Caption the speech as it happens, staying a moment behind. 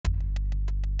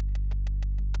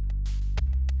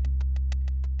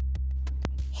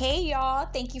Hey y'all,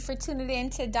 thank you for tuning in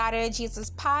to Daughter of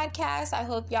Jesus podcast. I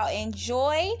hope y'all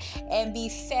enjoy and be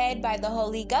fed by the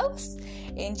Holy Ghost.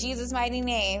 In Jesus' mighty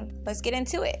name, let's get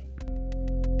into it.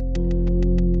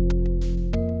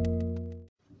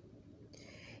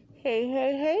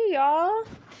 Hey y'all.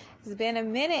 It's been a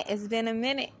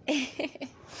minute.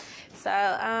 So,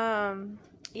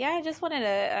 I just wanted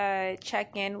to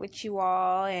check in with you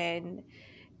all, and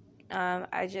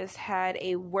I just had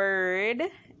a word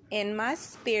in my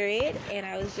spirit, and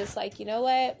I was just like, you know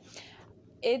what?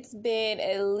 It's been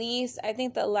at least, I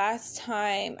think the last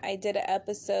time I did an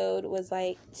episode was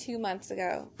like 2 months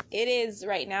ago. It is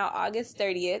right now August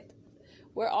 30th.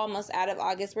 We're almost out of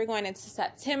August. We're going into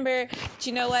September. But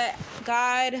you know what?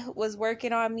 God was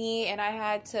working on me, and I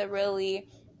had to really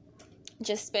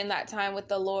just spend that time with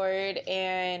the Lord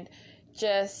and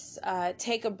just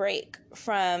take a break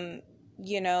from,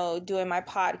 doing my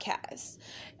podcast.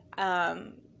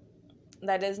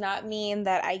 That does not mean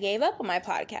that I gave up on my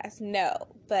podcast. No,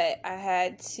 but I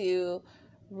had to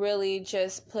really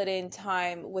just put in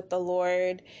time with the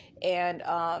Lord and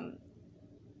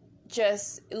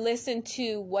just listen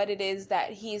to what it is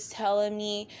that He's telling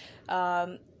me,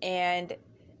 and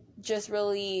just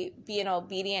really being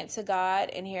obedient to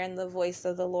God and hearing the voice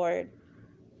of the Lord.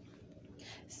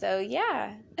 So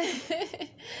yeah.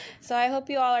 So I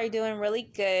hope you all are doing really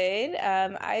good.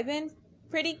 I've been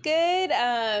pretty good.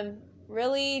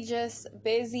 Really just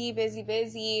busy.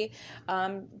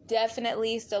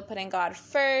 Definitely still putting God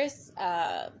first.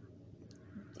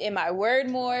 In my word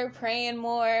more, praying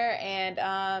more,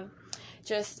 and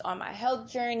just on my health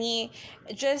journey.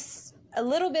 Just a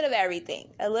little bit of everything.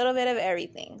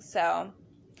 So,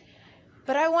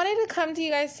 but I wanted to come to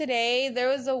you guys today. There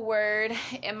was a word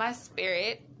in my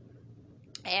spirit,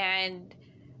 and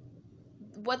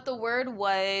what the word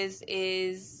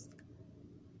is,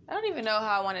 I don't even know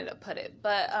how I wanted to put it,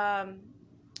 but,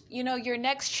 your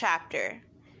next chapter.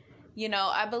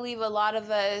 I believe a lot of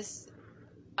us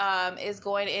is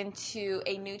going into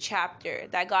a new chapter,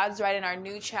 that God's writing our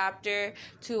new chapter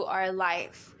to our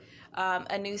life,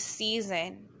 a new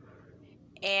season.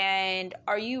 And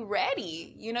are you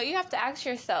ready? You have to ask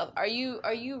yourself, are you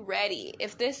ready?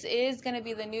 If this is going to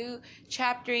be the new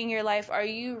chapter in your life, are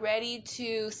you ready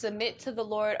to submit to the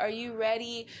Lord? Are you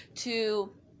ready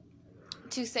to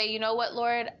say, you know what,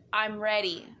 Lord, I'm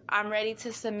ready. I'm ready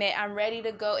to submit. I'm ready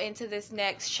to go into this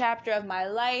next chapter of my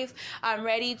life. I'm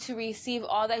ready to receive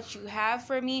all that you have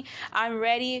for me. I'm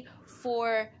ready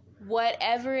for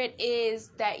whatever it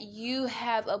is that you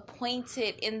have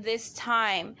appointed in this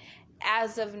time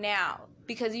as of now.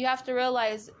 Because you have to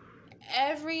realize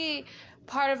every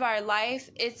part of our life,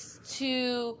 it's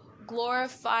to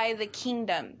glorify the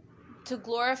kingdom, to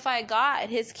glorify God,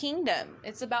 His kingdom.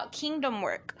 It's about kingdom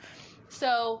work.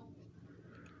 So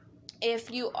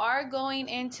if you are going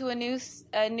into a new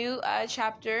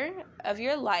chapter of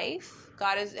your life,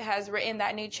 God has written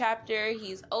that new chapter.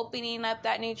 He's opening up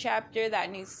that new chapter,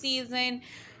 that new season.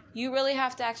 You really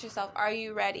have to ask yourself, are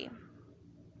you ready?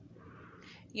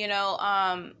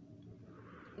 The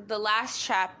last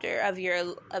chapter of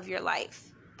your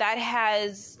life, that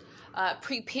has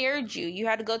prepared you. You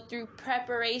had to go through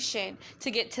preparation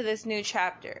to get to this new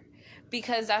chapter.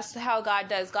 Because that's how God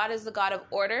does. God is the God of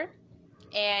order,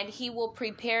 and He will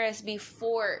prepare us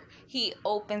before He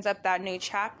opens up that new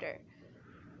chapter.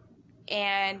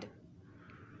 And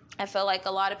I feel like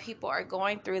a lot of people are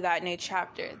going through that new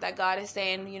chapter, that God is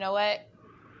saying, you know what?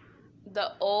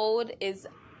 The old is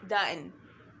done.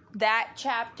 That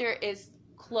chapter is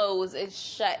closed, it's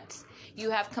shut.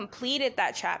 You have completed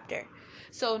that chapter.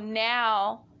 So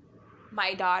now,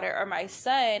 my daughter or my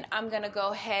son, I'm going to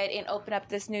go ahead and open up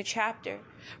this new chapter.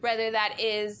 Whether that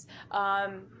is,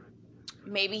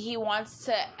 maybe He wants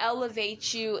to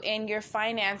elevate you in your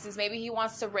finances. Maybe He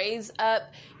wants to raise up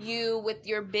you with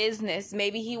your business.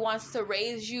 Maybe He wants to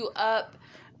raise you up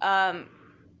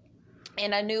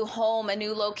in a new home, a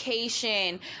new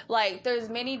location. Like, there's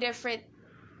many different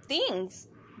things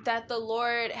that the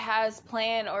Lord has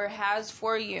planned or has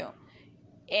for you.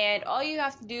 And all you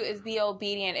have to do is be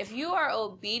obedient. If you are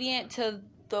obedient to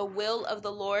the will of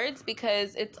the Lord's,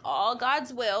 because it's all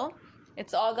God's will,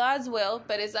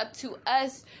 but it's up to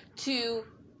us to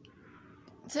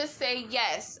say,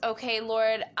 yes, okay,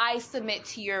 Lord, I submit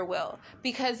to your will.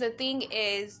 Because the thing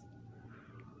is,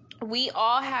 we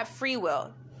all have free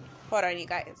will. Hold on, you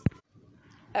guys.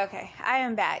 Okay, I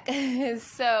am back.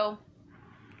 So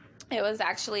it was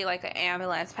actually like an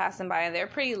ambulance passing by, and they're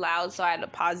pretty loud, so I had to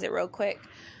pause it real quick.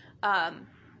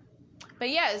 But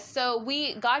yes, so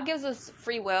God gives us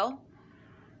free will,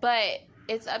 but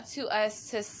it's up to us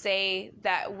to say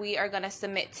that we are going to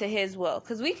submit to his will,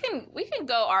 because we can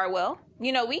go our will.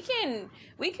 You know, we can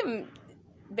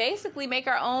basically make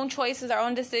our own choices, our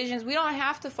own decisions. We don't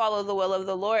have to follow the will of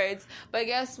the Lord's. But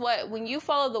guess what? When you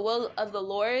follow the will of the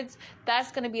Lord's,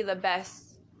 that's going to be the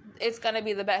best. It's going to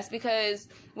be the best, because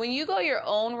when you go your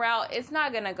own route, it's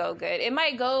not going to go good. It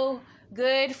might go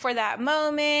good for that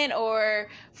moment or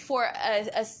for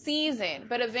a season,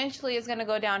 but eventually it's going to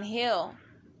go downhill.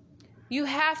 You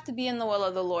have to be in the will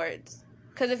of the Lord's,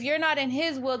 because if you're not in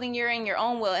his will, then you're in your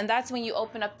own will, and that's when you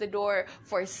open up the door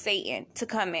for Satan to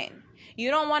come in. You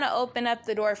don't want to open up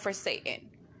the door for Satan.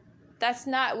 That's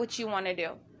not what you want to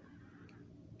do.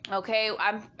 Okay,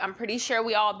 I'm pretty sure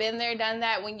we all been there, done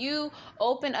that. When you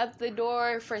open up the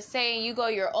door for Satan, you go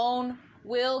your own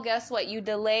will. Guess what? You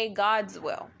delay God's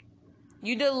will.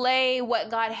 You delay what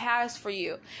God has for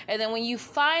you. And then when you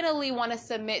finally want to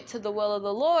submit to the will of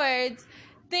the Lord's,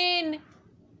 then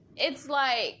it's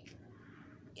like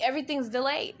everything's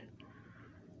delayed.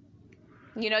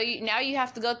 You know, now you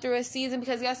have to go through a season,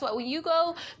 because guess what? When you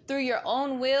go through your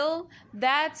own will,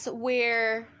 that's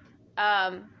where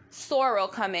sorrow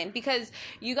come in, because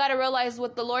you got to realize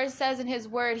what the Lord says in his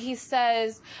word. He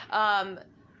says, how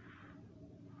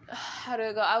do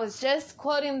I go? I was just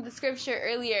quoting the scripture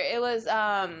earlier. It was,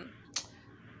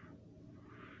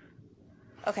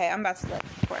 okay, I'm about to look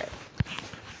for it.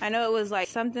 I know it was like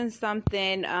something,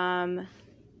 the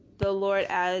Lord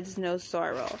adds no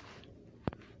sorrow.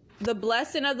 The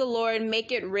blessing of the Lord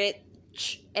make it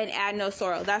rich and add no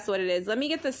sorrow. That's what it is. Let me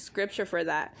get the scripture for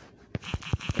that.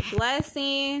 The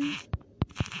blessing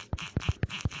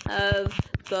of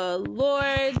the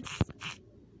Lord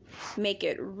make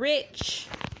it rich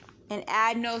and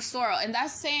add no sorrow. And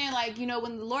that's saying, like, you know,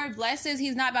 when the Lord blesses,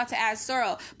 he's not about to add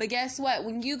sorrow. But guess what?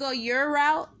 When you go your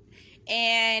route,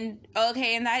 and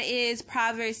that is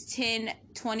Proverbs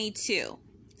 10:22.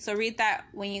 So read that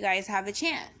when you guys have a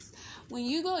chance. When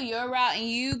you go your route and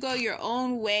you go your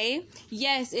own way,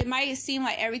 yes, it might seem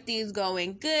like everything's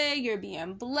going good, you're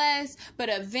being blessed, but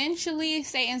eventually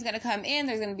Satan's going to come in.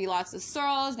 There's going to be lots of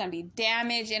sorrow, there's going to be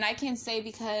damage. And I can say,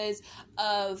 because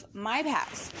of my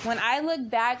past, when I look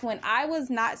back, when I was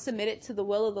not submitted to the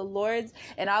will of the Lord's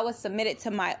and I was submitted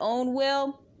to my own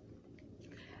will,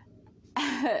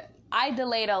 I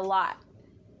delayed a lot.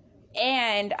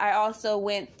 And I also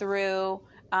went through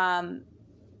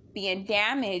being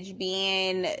damaged,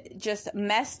 being just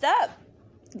messed up.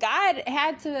 God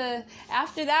had to,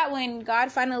 after that, when God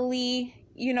finally,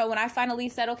 when I finally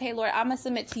said, okay, Lord, I'm going to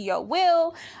submit to your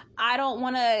will. I don't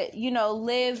want to,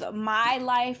 live my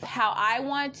life how I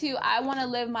want to. I want to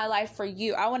live my life for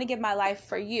you. I want to give my life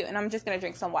for you. And I'm just going to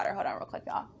drink some water. Hold on real quick,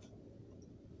 y'all.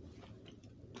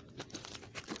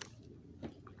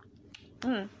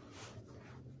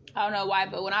 I don't know why,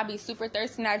 but when I be super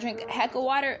thirsty and I drink a heck of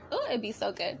water, it'd be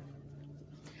so good.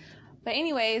 But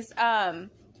anyways,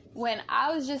 when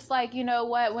I was just like, you know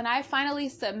what, when I finally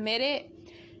submitted,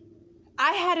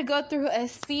 I had to go through a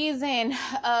season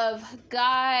of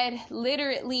God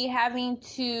literally having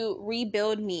to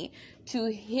rebuild me, to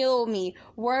heal me,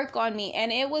 work on me.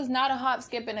 And it was not a hop,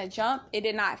 skip, and a jump. It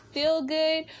did not feel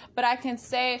good. But I can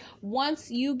say,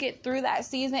 once you get through that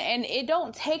season, and it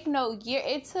don't take no year.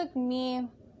 It took me,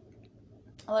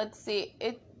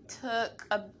 it took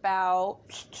about,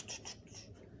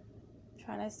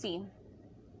 trying to see.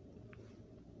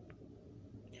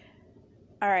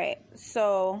 All right,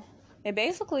 so it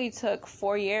basically took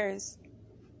 4 years.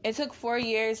 It took 4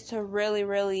 years to really,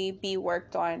 really be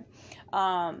worked on.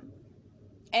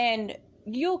 And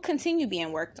you'll continue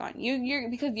being worked on. You're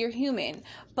because you're human.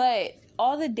 But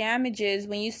all the damages,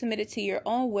 when you submit it to your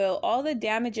own will, all the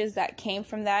damages that came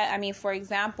from that. I mean, for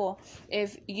example,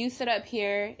 if you sit up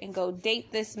here and go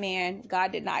date this man,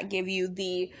 God did not give you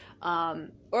the,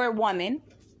 or woman,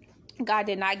 God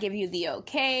did not give you the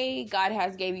okay. God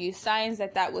has gave you signs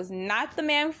that was not the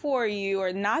man for you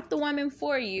or not the woman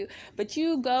for you, but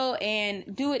you go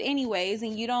and do it anyways,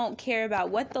 and you don't care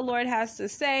about what the Lord has to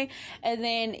say. And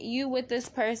then you with this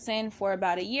person for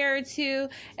about a year or two,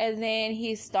 and then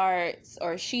he starts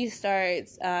or she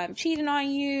starts cheating on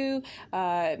you,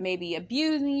 maybe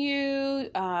abusing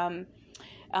you,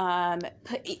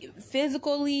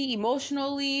 physically,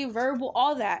 emotionally, verbal,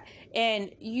 all that.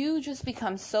 And you just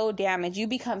become so damaged. You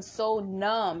become so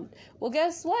numbed. Well,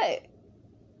 guess what?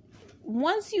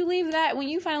 Once you leave that, when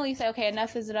you finally say, okay,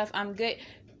 enough is enough, I'm good,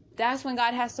 that's when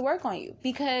God has to work on you.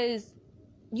 Because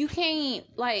you can't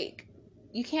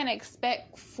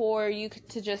expect for you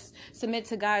to just submit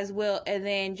to God's will and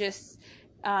then just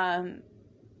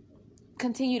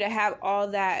continue to have all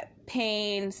that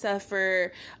pain,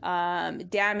 suffer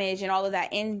damage, and all of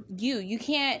that in you. You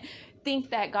can't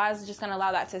think that God's just going to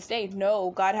allow that to stay.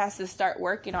 No, God has to start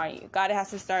working on you. God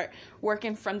has to start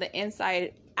working from the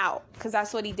inside out, because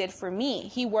that's what he did for me.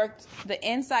 He worked the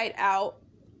inside out,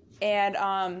 and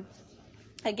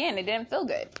again, it didn't feel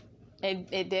good.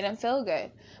 It didn't feel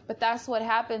good. But that's what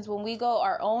happens when we go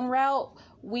our own route.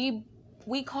 We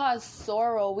cause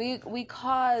sorrow. We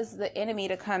cause the enemy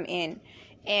to come in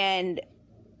and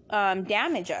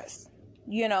damage us,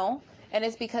 and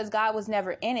it's because God was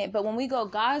never in it. But when we go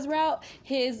God's route,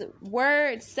 his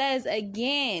word says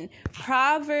again,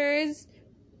 Proverbs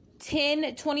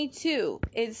 10:22,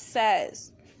 it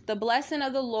says, the blessing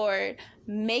of the Lord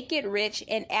make it rich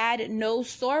and add no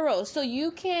sorrow. So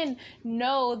you can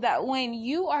know that when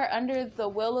you are under the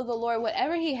will of the Lord,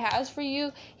 whatever he has for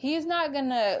you, it's not going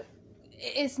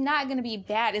to be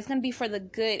bad. It's going to be for the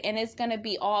good, and it's going to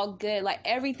be all good. Like,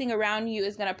 everything around you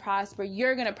is going to prosper.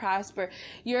 You're going to prosper.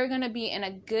 You're going to be in a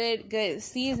good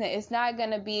season. It's not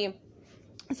going to be.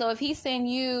 So if he send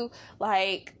you,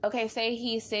 like, okay, say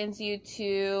he sends you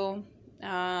to,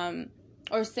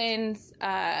 or sends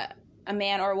a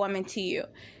man or a woman to you,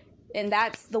 and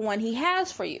that's the one he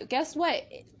has for you. Guess what?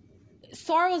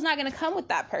 Sorrow is not going to come with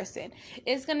that person.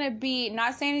 It's going to be,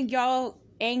 not saying y'all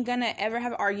ain't going to ever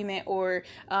have an argument, or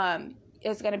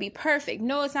it's going to be perfect.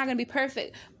 No, it's not going to be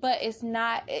perfect, but it's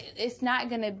not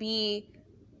going to be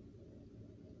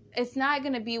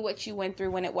what you went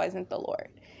through when it wasn't the Lord.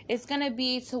 It's going to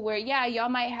be to where, yeah, y'all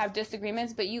might have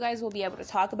disagreements, but you guys will be able to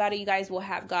talk about it. You guys will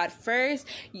have God first.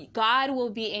 God will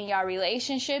be in your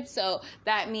relationship. So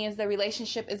that means the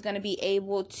relationship is going to be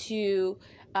able to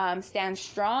stand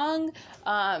strong.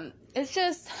 It's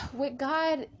just, with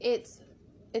God, it's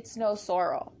no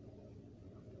sorrow.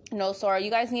 No sorrow. You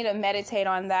guys need to meditate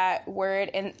on that word,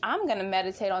 and I'm going to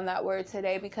meditate on that word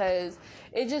today, because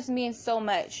it just means so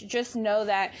much. Just know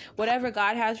that whatever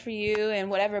God has for you and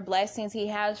whatever blessings he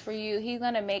has for you, he's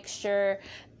going to make sure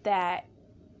that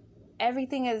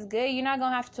everything is good. You're not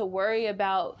going to have to worry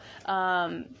about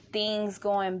things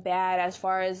going bad, as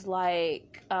far as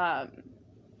like how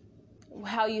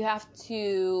you have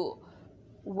to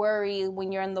worry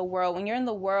when you're in the world. When you're in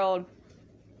the world,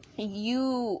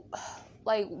 you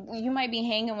might be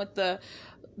hanging with the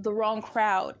wrong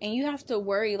crowd, and you have to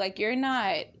worry, like, you're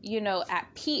not, at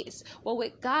peace. Well,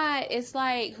 with God, it's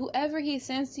like, whoever he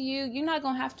sends to you, you're not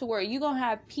gonna have to worry. You're gonna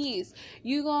have peace.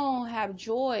 You're gonna have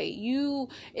joy.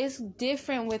 It's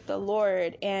different with the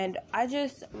Lord. And I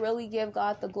just really give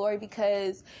God the glory,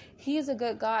 because he's a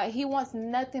good God. He wants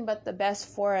nothing but the best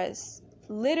for us.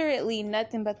 Literally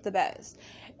nothing but the best.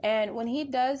 And when he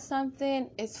does something,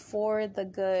 it's for the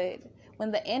good. When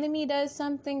the enemy does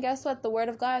something, guess what? The word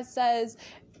of God says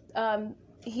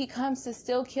he comes to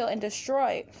steal, kill, and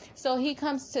destroy. So he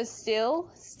comes to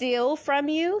steal from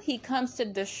you. He comes to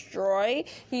destroy.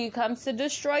 He comes to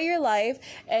destroy your life.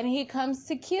 And he comes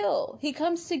to kill. He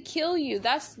comes to kill you.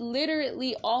 That's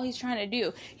literally all he's trying to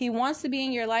do. He wants to be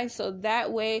in your life so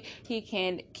that way he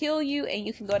can kill you and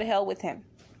you can go to hell with him.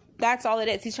 That's all it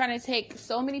is. He's trying to take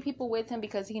so many people with him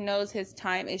because he knows his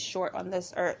time is short on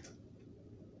this earth.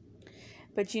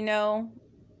 But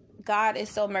God is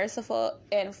so merciful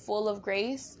and full of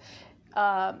grace.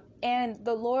 And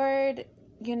the Lord,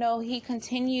 he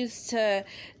continues to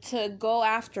go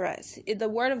after us. The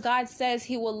word of God says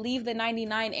he will leave the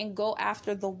 99 and go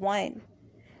after the one.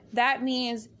 That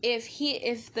means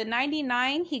if the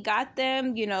 99, he got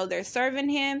them, they're serving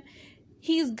him,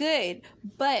 he's good.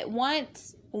 But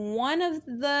once one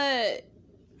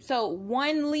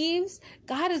leaves,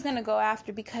 God is going to go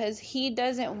after, because he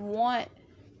doesn't want,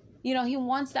 he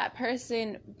wants that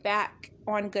person back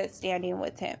on good standing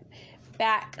with him,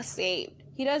 back saved.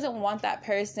 He doesn't want that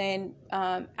person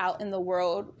out in the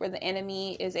world where the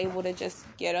enemy is able to just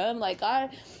get them. Like,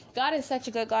 God is such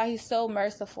a good God. He's so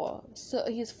merciful. So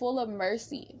he's full of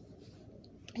mercy.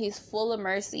 He's full of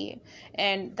mercy.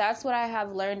 And that's what I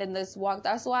have learned in this walk.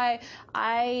 That's why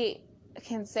I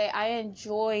can say I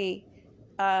enjoy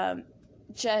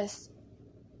just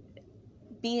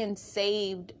being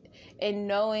saved and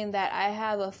knowing that I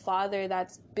have a Father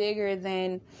that's bigger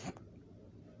than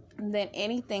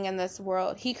anything in this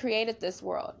world. He created this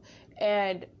world,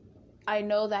 and I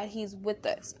know that he's with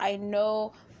us. I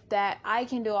know that I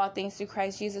can do all things through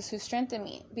Christ Jesus who strengthened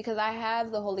me, because I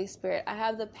have the Holy Spirit. I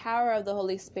have the power of the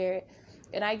Holy Spirit.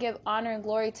 And I give honor and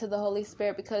glory to the Holy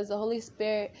Spirit, because the Holy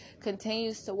Spirit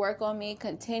continues to work on me,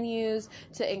 continues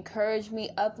to encourage me,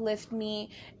 uplift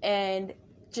me, and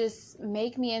just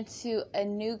make me into a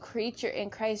new creature in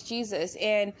Christ Jesus.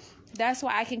 And that's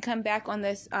why I can come back on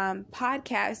this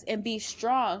podcast and be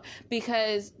strong,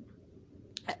 because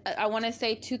I want to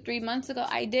say 2-3 months ago,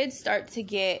 I did start to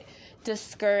get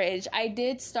discouraged. I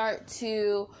did start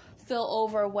to feel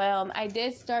overwhelmed. I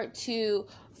did start to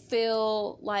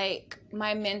feel like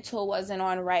my mental wasn't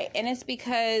on right. And it's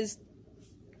because,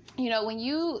 when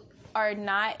you are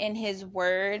not in his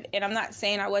word, and I'm not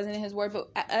saying I wasn't in his word, but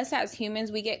us as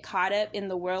humans, we get caught up in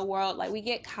the real world. Like, we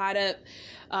get caught up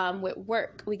with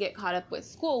work, we get caught up with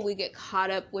school, we get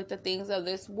caught up with the things of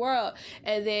this world,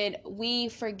 and then we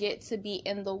forget to be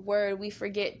in the word, we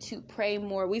forget to pray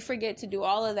more, we forget to do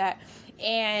all of that.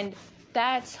 And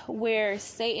that's where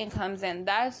Satan comes in.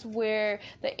 That's where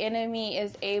the enemy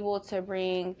is able to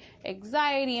bring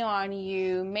anxiety on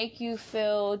you, make you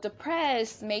feel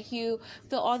depressed, make you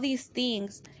feel all these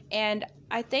things. And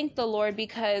I thank the Lord,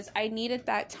 because I needed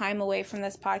that time away from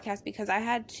this podcast, because I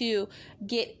had to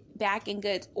get back in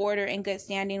good order and good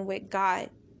standing with God.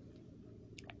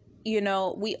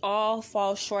 We all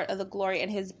fall short of the glory,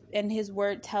 and his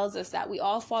word tells us that we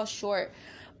all fall short.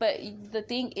 But the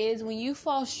thing is, when you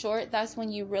fall short, that's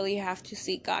when you really have to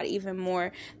seek God even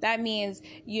more. That means,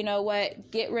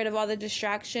 get rid of all the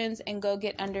distractions and go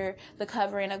get under the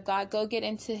covering of God. Go get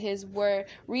into his word.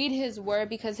 Read his word,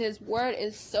 because his word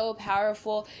is so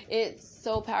powerful. It's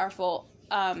so powerful.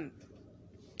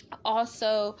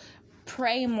 Also,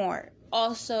 pray more.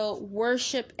 Also,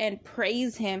 worship and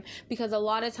praise him, because a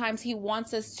lot of times he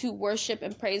wants us to worship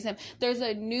and praise him. There's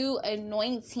a new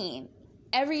anointing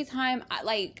every time.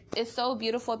 It's so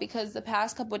beautiful, because the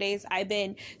past couple of days I've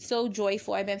been so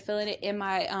joyful. I've been feeling it in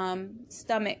my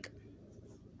stomach,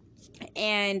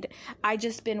 and I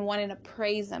just been wanting to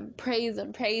praise him,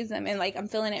 and I'm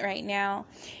feeling it right now.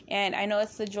 And I know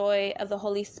it's the joy of the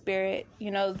Holy Spirit.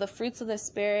 The fruits of the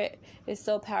Spirit is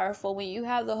so powerful. When you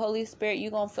have the Holy Spirit,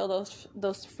 you're gonna feel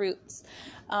those fruits.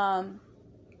 But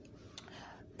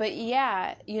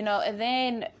yeah, and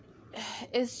then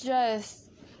it's just,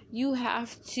 you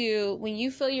have to, when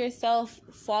you feel yourself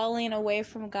falling away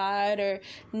from God, or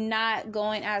not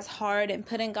going as hard and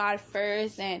putting God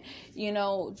first, and,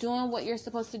 doing what you're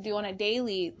supposed to do on a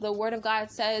daily, the word of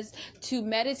God says to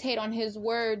meditate on his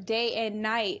word day and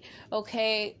night.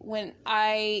 Okay. When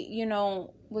I,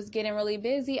 was getting really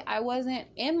busy, I wasn't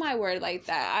in my word like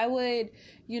that. I would,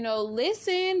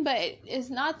 listen, but it's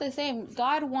not the same.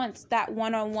 God wants that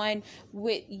one-on-one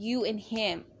with you and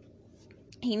him.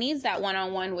 He needs that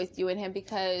one-on-one with you and him,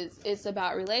 because it's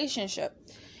about relationship.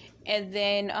 And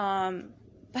then,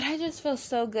 but I just feel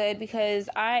so good, because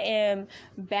I am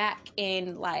back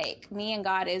in, me and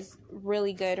God is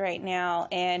really good right now.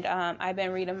 And I've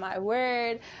been reading my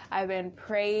word. I've been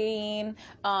praying.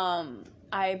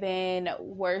 I've been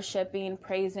worshiping,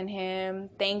 praising him,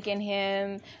 thanking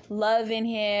him, loving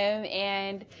him.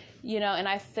 And, and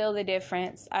I feel the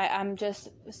difference. I'm just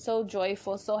so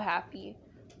joyful, so happy.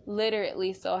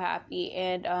 Literally so happy.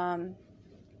 And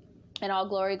all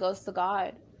glory goes to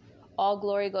God. All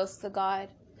glory goes to God.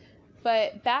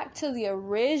 But back to the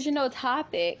original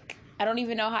topic. I don't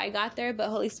even know how I got there, but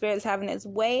Holy Spirit is having his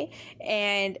way,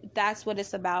 and that's what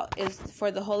it's about, is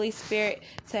for the Holy Spirit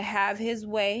to have his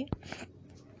way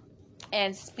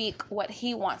and speak what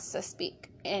he wants to speak.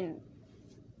 And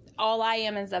all I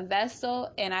am is a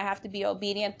vessel, and I have to be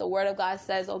obedient. The word of God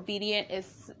says obedient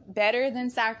is better than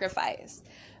sacrifice.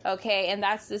 Okay, and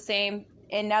that's the same.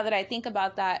 And now that I think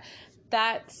about that,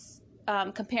 that's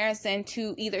comparison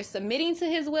to either submitting to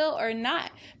his will or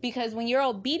not. Because when you're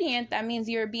obedient, that means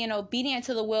you're being obedient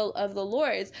to the will of the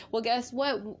Lord's. Well, guess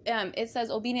what? It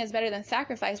says obedience is better than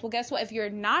sacrifice. Well, guess what? If you're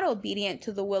not obedient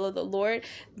to the will of the Lord,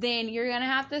 then you're going to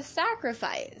have to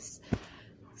sacrifice.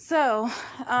 So,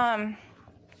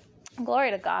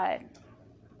 glory to God.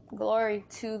 Glory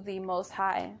to the Most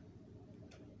High.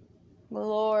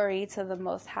 Glory to the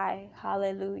Most High.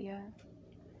 Hallelujah.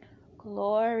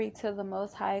 Glory to the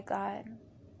Most High God.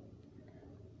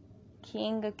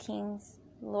 King of Kings,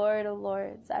 Lord of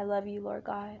Lords. I love you, Lord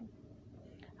God.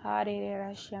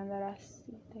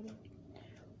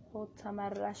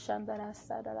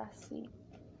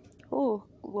 Oh,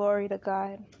 glory to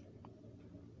God.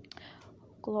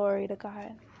 Glory to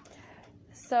God.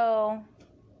 So,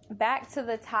 back to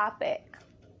the topic.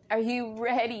 Are you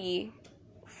ready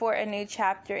for a new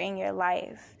chapter in your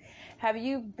life? Have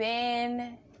you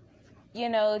been,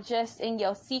 just in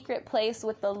your secret place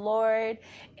with the Lord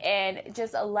and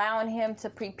just allowing him to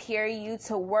prepare you,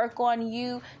 to work on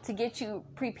you, to get you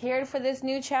prepared for this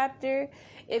new chapter?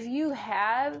 If you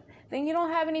have, then you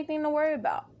don't have anything to worry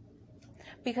about,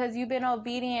 because you've been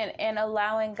obedient and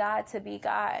allowing God to be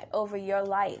God over your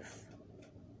life.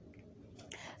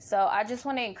 So I just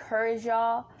want to encourage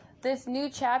y'all, this new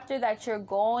chapter that you're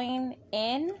going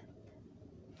in,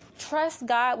 trust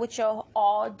God with your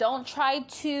all. Don't try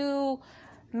to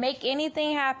make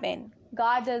anything happen.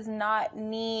 God does not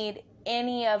need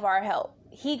any of our help.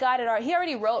 He got it all. He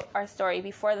already wrote our story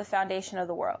before the foundation of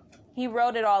the world. He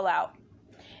wrote it all out.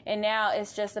 And now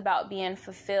it's just about being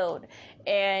fulfilled.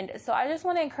 And so I just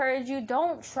want to encourage you,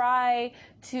 don't try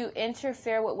to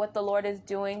interfere with what the Lord is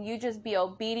doing. You just be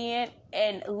obedient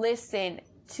and listen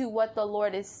to what the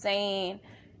Lord is saying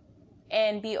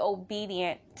and be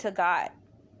obedient to God.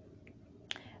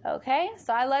 Okay,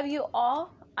 so I love you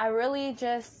all. I really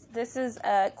this is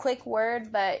a quick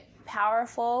word, but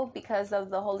powerful because of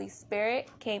the Holy Spirit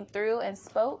came through and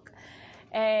spoke.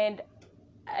 And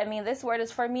I mean, this word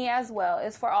is for me as well.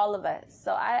 It's for all of us.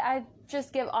 So I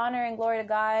just give honor and glory to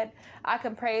God. I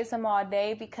can praise him all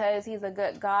day because he's a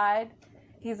good God.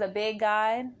 He's a big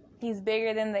God. He's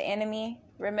bigger than the enemy.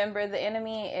 Remember, the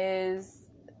enemy is,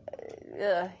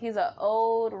 he's an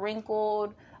old,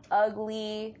 wrinkled,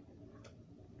 ugly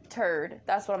turd.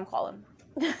 That's what I'm calling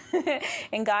him.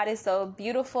 And God is so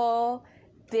beautiful,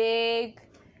 big,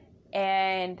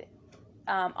 and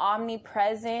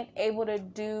omnipresent, able to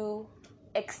do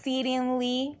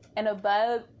exceedingly and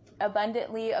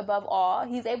abundantly above all.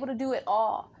 He's able to do it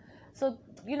all. So,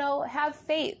 have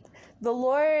faith. The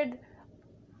Lord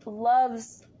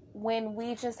loves when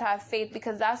we just have faith,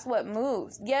 because that's what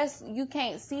moves. Yes, you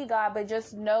can't see God, but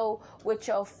just know with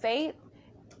your faith,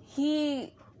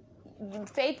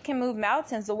 faith can move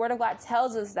mountains. The Word of God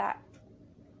tells us that.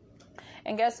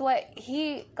 And guess what?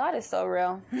 God is so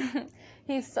real.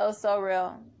 He's so, so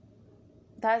real.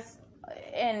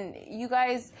 And you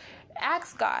guys,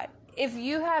 ask God. If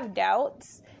you have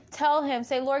doubts, tell him,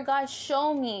 say, Lord God,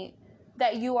 show me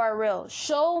that you are real.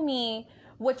 Show me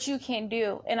what you can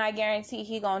do. And I guarantee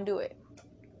he gonna do it.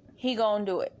 He gonna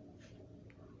do it.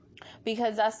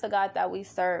 Because that's the God that we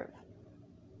serve.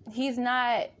 He's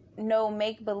not no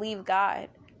make-believe God.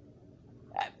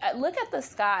 Look at the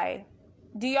sky.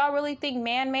 Do y'all really think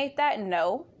man made that?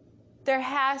 No. There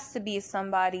has to be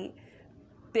somebody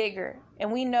bigger.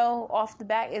 And we know off the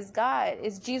bat is God.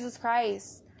 It's Jesus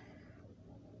Christ.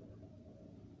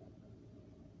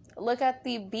 Look at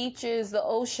the beaches, the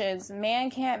oceans. Man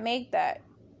can't make that.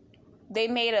 They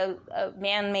made a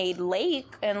man-made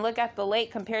lake, and look at the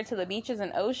lake compared to the beaches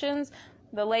and oceans.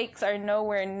 The lakes are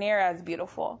nowhere near as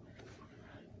beautiful.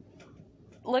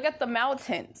 Look at the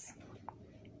mountains.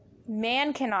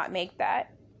 Man cannot make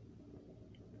that.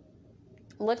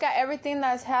 Look at everything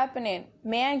that's happening.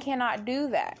 Man cannot do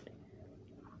that.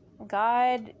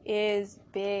 God is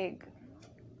big.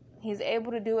 He's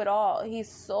able to do it all. He's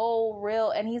so real,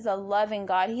 and he's a loving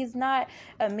God. He's not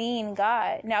a mean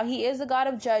God. Now, he is a God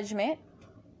of judgment.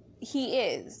 He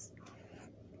is.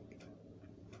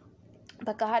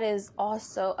 But God is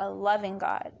also a loving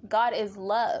God. God is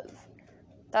love.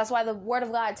 That's why the Word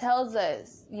of God tells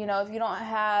us, if you don't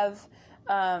have...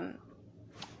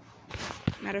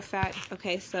 Matter of fact,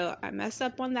 okay, so I messed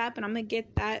up on that, but I'm going to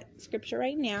get that scripture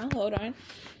right now. Hold on.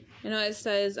 It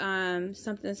says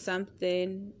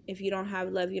something, if you don't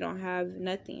have love, you don't have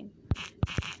nothing.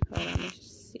 Hold on, let's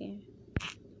just see.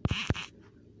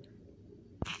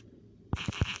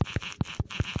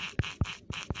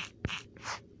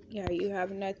 Yeah, you have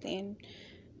nothing.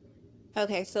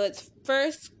 Okay, so it's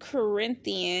 1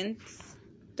 Corinthians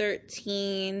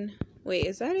 13. Wait,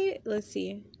 is that it? Let's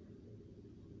see.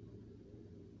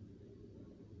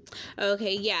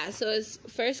 Okay, yeah, so it's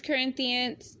 1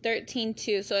 Corinthians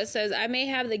 13:2. So it says, I may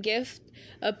have the gift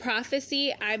of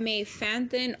prophecy, I may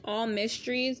fathom all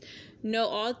mysteries, know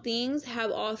all things,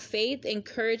 have all faith and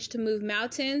courage to move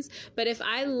mountains, but if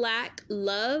I lack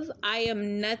love, I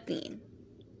am nothing.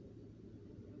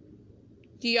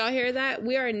 Do y'all hear that?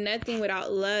 We are nothing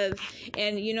without love.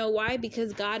 And you know why?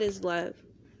 Because God is love.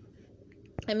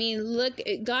 I mean, look,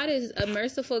 God is a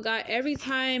merciful God. Every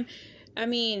time,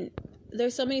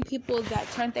 there's so many people that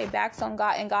turned their backs on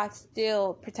God, and God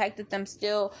still protected them,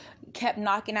 still kept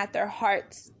knocking at their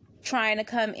hearts, trying to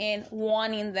come in,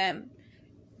 wanting them,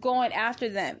 going after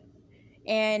them,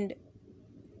 and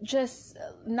just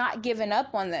not giving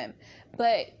up on them.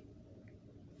 But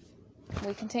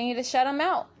we continue to shut them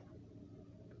out.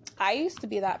 I used to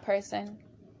be that person.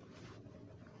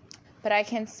 But I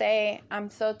can say I'm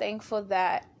so thankful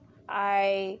that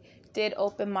I did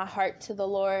open my heart to the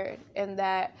Lord, and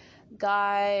that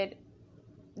God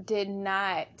did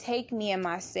not take me in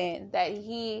my sin, that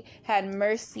he had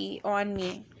mercy on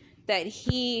me, that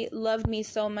he loved me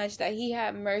so much that he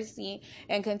had mercy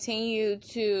and continued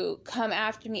to come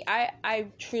after me. I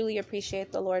truly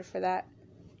appreciate the Lord for that.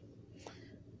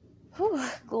 Whew,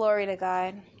 glory to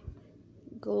God.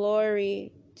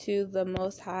 Glory to the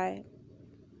Most High.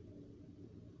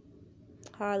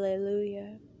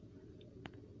 Hallelujah.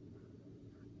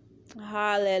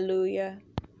 Hallelujah.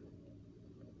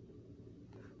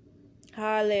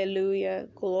 Hallelujah.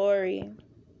 Glory.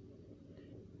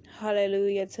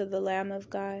 Hallelujah to the Lamb of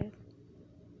God.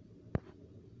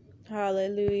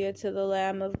 Hallelujah to the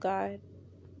Lamb of God.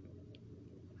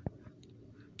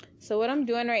 So what I'm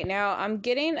doing right now, I'm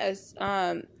getting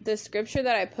the scripture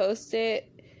that I posted,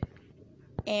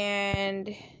 and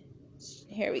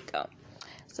here we go.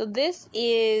 So this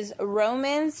is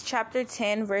Romans chapter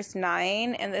 10 verse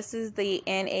 9, and this is the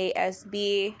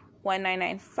NASB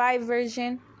 1995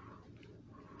 version.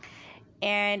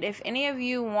 And if any of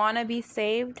you want to be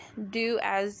saved, do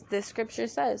as the scripture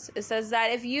says. It says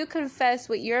that if you confess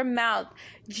with your mouth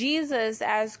Jesus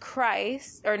as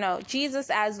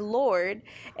Lord,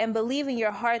 and believe in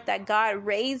your heart that God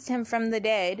raised him from the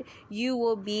dead, you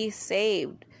will be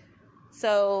saved.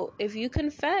 So if you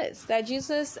confess that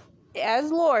Jesus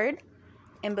as Lord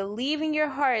and believe in your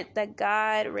heart that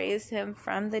God raised him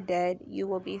from the dead, you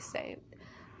will be saved.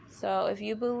 So if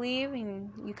you believe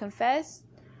and you confess,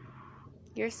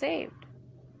 you're saved.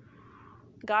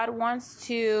 God wants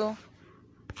to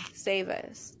save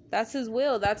us. That's his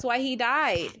will. That's why he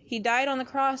died. He died on the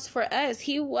cross for us.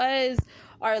 He was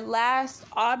our last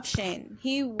option.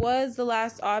 He was the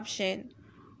last option.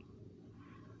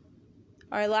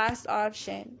 Our last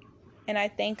option. And I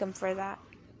thank him for that.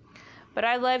 But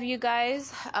I love you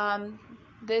guys.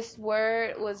 This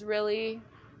word was really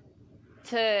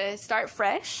to start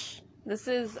fresh. This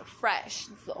is fresh.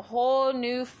 It's a whole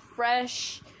new,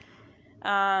 fresh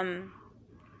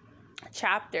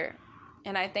chapter.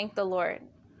 And I thank the Lord.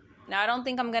 Now, I don't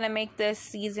think I'm going to make this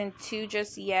season 2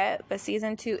 just yet, but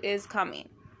season 2 is coming.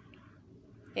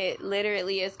 It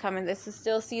literally is coming. This is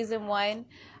still season 1.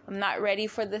 I'm not ready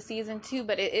for the season 2,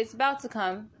 but it's about to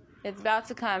come. It's about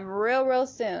to come real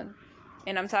soon.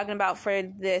 And I'm talking about for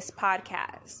this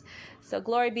podcast. So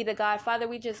glory be to God. Father,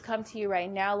 we just come to you right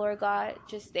now, Lord God.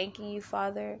 Just thanking you,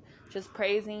 Father. Just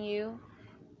praising you.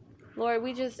 Lord,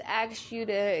 we just ask you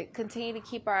to continue to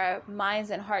keep our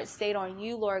minds and hearts stayed on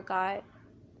you, Lord God.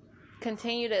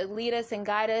 Continue to lead us and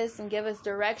guide us and give us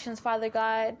directions, Father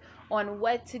God, on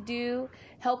what to do.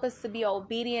 Help us to be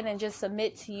obedient and just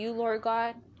submit to you, Lord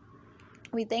God.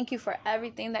 We thank you for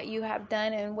everything that you have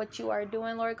done and what you are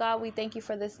doing, Lord God. We thank you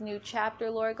for this new chapter,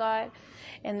 Lord God,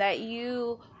 and that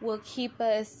you will keep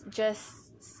us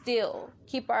just still.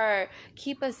 Keep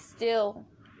us still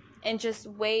and just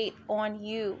wait on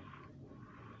you,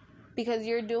 because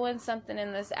you're doing something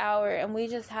in this hour, and we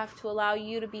just have to allow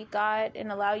you to be God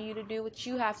and allow you to do what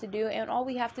you have to do, and all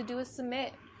we have to do is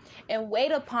submit and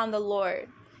wait upon the Lord.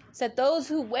 So that those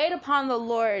who wait upon the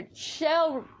Lord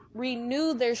shall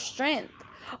renew their strength.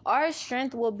 Our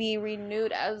strength will be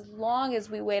renewed as long as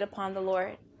we wait upon the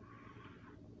Lord.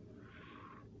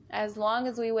 As long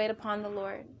as we wait upon the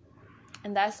Lord.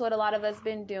 And that's what a lot of us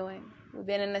been doing. We've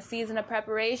been in a season of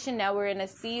preparation. Now we're in a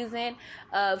season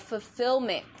of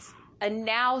fulfillment. A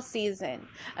now season.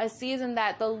 A season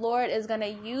that the Lord is going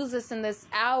to use us in this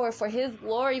hour for his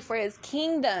glory, for his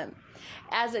kingdom.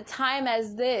 As a time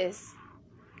as this.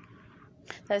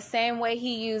 The same way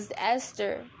he used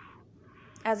Esther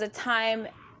as a time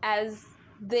as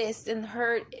this and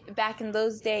her back in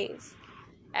those days.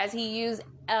 As he used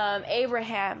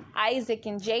Abraham, Isaac,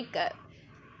 and Jacob.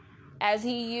 As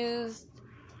he used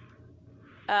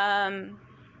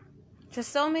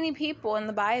just so many people in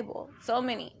the Bible. So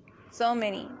many.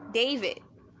 David.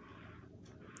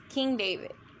 King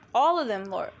David. All of them,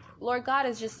 Lord. Lord God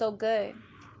is just so good.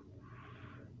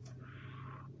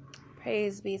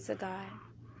 Praise be to God.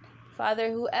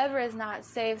 Father, whoever is not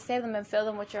saved, save them and fill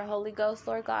them with your Holy Ghost,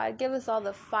 Lord God. Give us all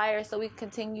the fire so we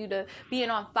continue to be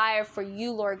on fire for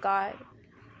you, Lord God.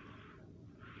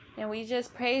 And we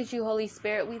just praise you, Holy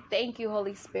Spirit. We thank you,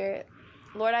 Holy Spirit.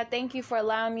 Lord, I thank you for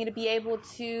allowing me to be able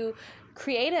to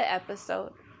create an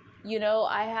episode. You know,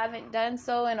 I haven't done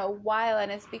so in a while,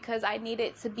 and it's because I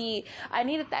needed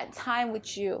that time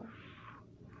with you.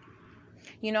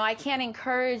 You know, I can't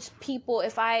encourage people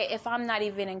if I'm not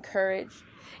even encouraged.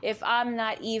 If I'm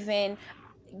not even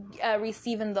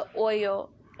receiving the oil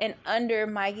and under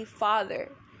my Father,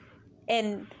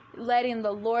 and letting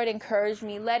the Lord encourage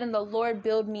me, letting the Lord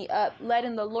build me up,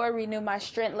 letting the Lord renew my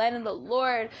strength, letting the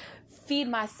Lord feed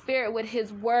my spirit with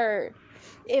his word.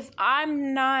 If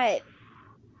I'm not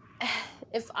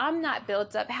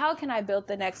built up, how can I build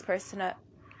the next person up?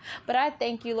 But I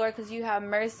thank you, Lord, because you have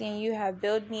mercy and you have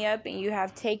built me up and you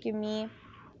have taken me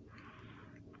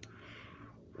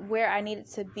where I needed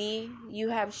to be. You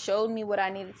have showed me what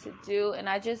I needed to do, and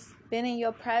I just been in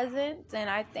your presence, and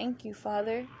I thank you,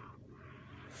 Father.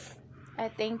 I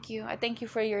thank you. I thank you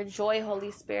for your joy,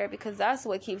 Holy Spirit, because that's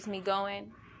what keeps me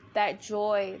going. That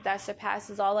joy that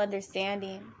surpasses all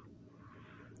understanding.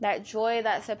 That joy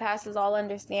that surpasses all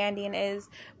understanding is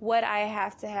what I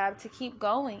have to keep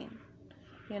going.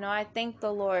 I thank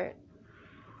the Lord.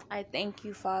 I thank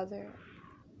you, Father.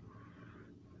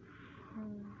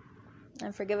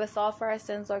 And forgive us all for our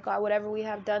sins, Lord God. Whatever we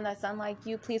have done that's unlike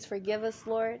you, please forgive us,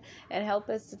 Lord, and help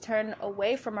us to turn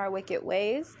away from our wicked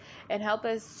ways and help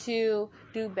us to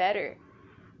do better.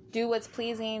 Do what's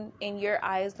pleasing in your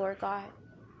eyes, Lord God,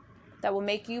 that will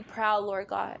make you proud, Lord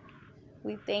God.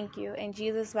 We thank you. In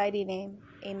Jesus' mighty name,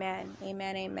 amen,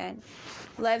 amen, amen.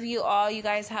 Love you all. You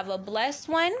guys have a blessed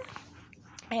one.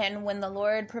 And when the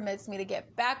Lord permits me to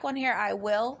get back on here, I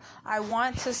will. I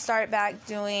want to start back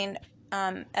doing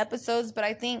episodes, but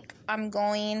I think I'm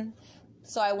going,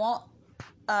 so I won't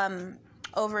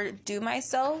overdo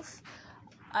myself.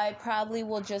 I probably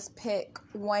will just pick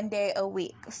one day a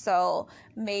week. So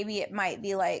maybe it might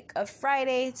be like a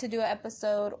Friday to do an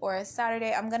episode or a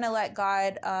Saturday. I'm going to let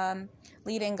God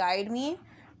lead and guide me,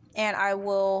 and I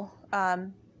will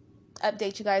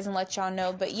update you guys and let y'all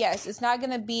know. But yes, it's not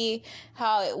going to be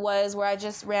how it was where I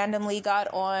just randomly got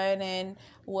on and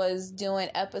was doing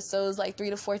episodes like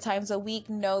 3 to 4 times a week.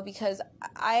 No, because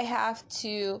I have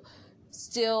to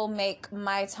still make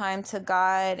my time to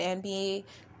God and be,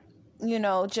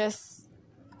 just,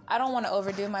 I don't want to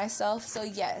overdo myself. So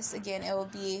yes, again, it will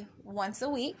be once a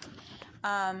week.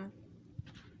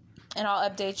 And I'll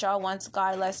update y'all once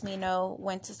God lets me know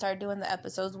when to start doing the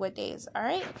episodes, what days. All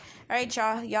right,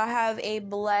 y'all. Y'all have a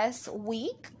blessed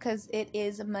week because it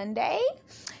is Monday.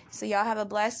 So y'all have a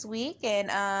blessed week and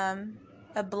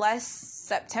a blessed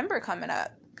September coming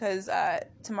up because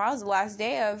tomorrow's the last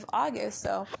day of August.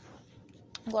 So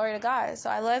glory to God. So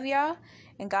I love y'all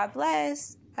and God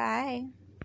bless. Bye.